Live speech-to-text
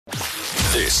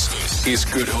This is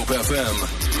Good Hope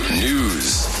FM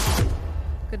News.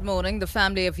 Good morning. The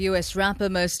family of US rapper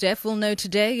Mos Def will know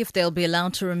today if they'll be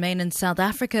allowed to remain in South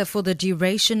Africa for the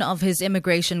duration of his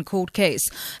immigration court case.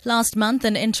 Last month,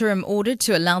 an interim order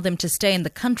to allow them to stay in the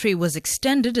country was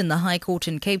extended in the High Court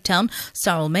in Cape Town.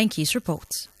 Cyril Menkes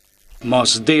reports.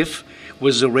 Mos Def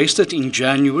was arrested in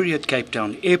January at Cape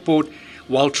Town Airport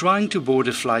while trying to board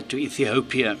a flight to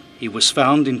Ethiopia. He was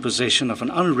found in possession of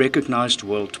an unrecognized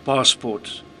world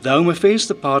passport. The Home Affairs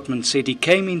Department said he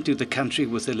came into the country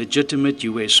with a legitimate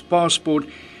US passport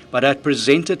but had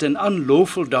presented an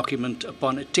unlawful document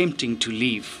upon attempting to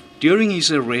leave. During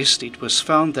his arrest, it was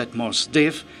found that Mos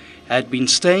Def had been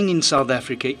staying in South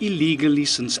Africa illegally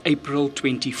since April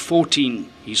 2014.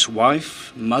 His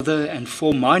wife, mother and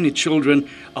 4 minor children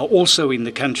are also in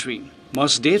the country.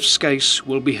 Mos Def's case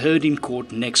will be heard in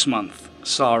court next month.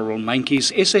 Cyril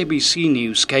Menkes, SABC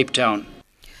News, Cape Town.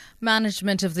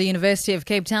 Management of the University of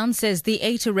Cape Town says the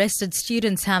 8 arrested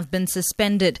students have been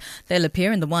suspended. They'll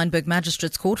appear in the Wynberg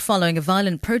Magistrates Court following a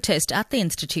violent protest at the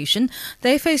institution.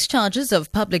 They face charges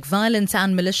of public violence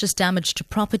and malicious damage to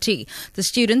property. The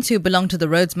students, who belong to the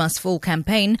Roads Must Fall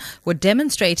campaign, were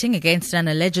demonstrating against an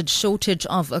alleged shortage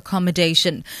of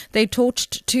accommodation. They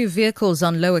torched 2 vehicles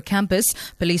on lower campus.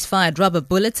 Police fired rubber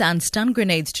bullets and stun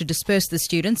grenades to disperse the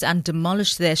students and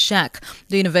demolish their shack.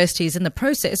 The university is in the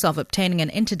process of obtaining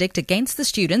an interdict against the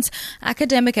students.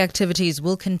 Academic activities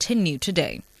will continue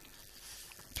today.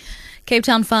 Cape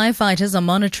Town firefighters are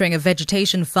monitoring a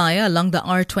vegetation fire along the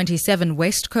R27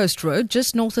 West Coast Road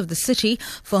just north of the city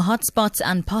for hotspots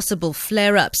and possible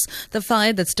flare-ups. The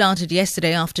fire that started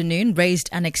yesterday afternoon raised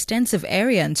an extensive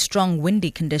area in strong windy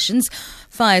conditions.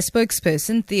 Fire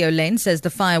spokesperson Theo Lane says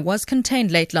the fire was contained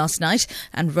late last night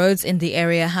and roads in the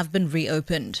area have been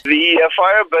reopened. The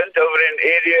fire burnt over an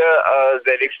area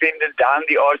that extended down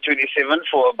the R27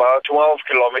 for about 12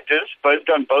 kilometers, burnt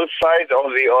on both sides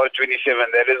of the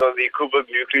R27, that is on the Kubuk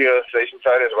nuclear station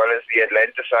side as well as the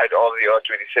Atlanta side of the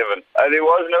R27. There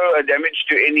was no damage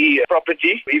to any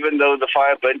property, even though the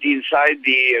fire burnt inside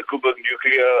the Kubuk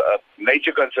nuclear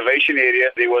nature conservation area.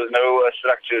 There was no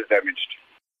structures damaged.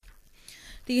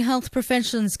 The Health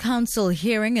Professions Council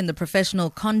hearing in the professional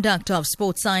conduct of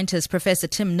sports scientist Professor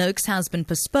Tim Noakes has been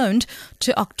postponed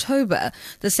to October.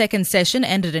 The second session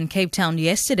ended in Cape Town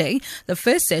yesterday. The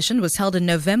first session was held in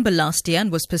November last year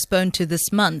and was postponed to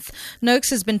this month. Noakes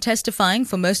has been testifying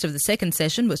for most of the second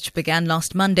session, which began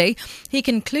last Monday. He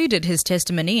concluded his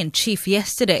testimony in chief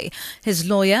yesterday. His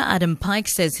lawyer, Adam Pike,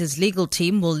 says his legal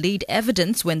team will lead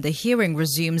evidence when the hearing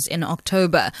resumes in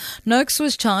October. Noakes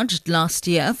was charged last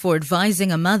year for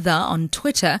advising a mother on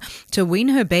Twitter to wean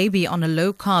her baby on a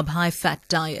low-carb, high-fat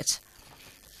diet.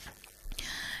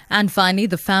 And finally,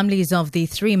 the families of the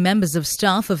 3 members of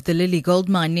staff of the Lily Gold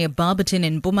Mine near Barberton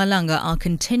in Mpumalanga are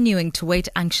continuing to wait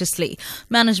anxiously.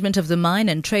 Management of the mine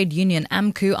and trade union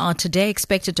AMCU are today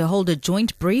expected to hold a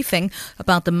joint briefing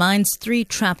about the mine's 3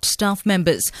 trapped staff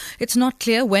members. It's not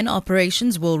clear when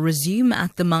operations will resume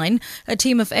at the mine. A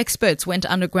team of experts went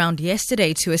underground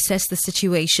yesterday to assess the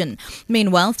situation.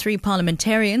 Meanwhile, 3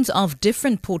 parliamentarians of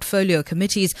different portfolio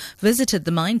committees visited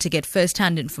the mine to get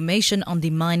first-hand information on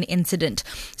the mine incident.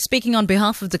 Speaking on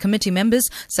behalf of the committee members,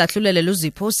 Satlulele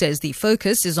Luzipo says the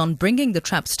focus is on bringing the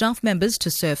trapped staff members to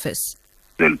surface.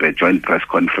 There will be a joint press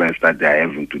conference that they are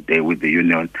having today with the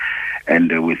union,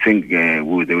 and we think they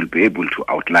will be able to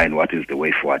outline what is the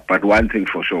way forward. But one thing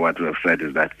for sure, what we have said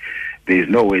is that there is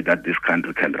no way that this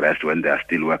country can rest when there are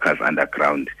still workers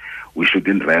underground. We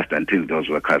shouldn't rest until those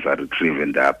workers are retrieved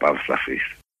and they are above surface.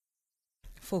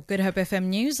 For Good Hope FM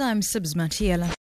News, I'm Sibs Matiela.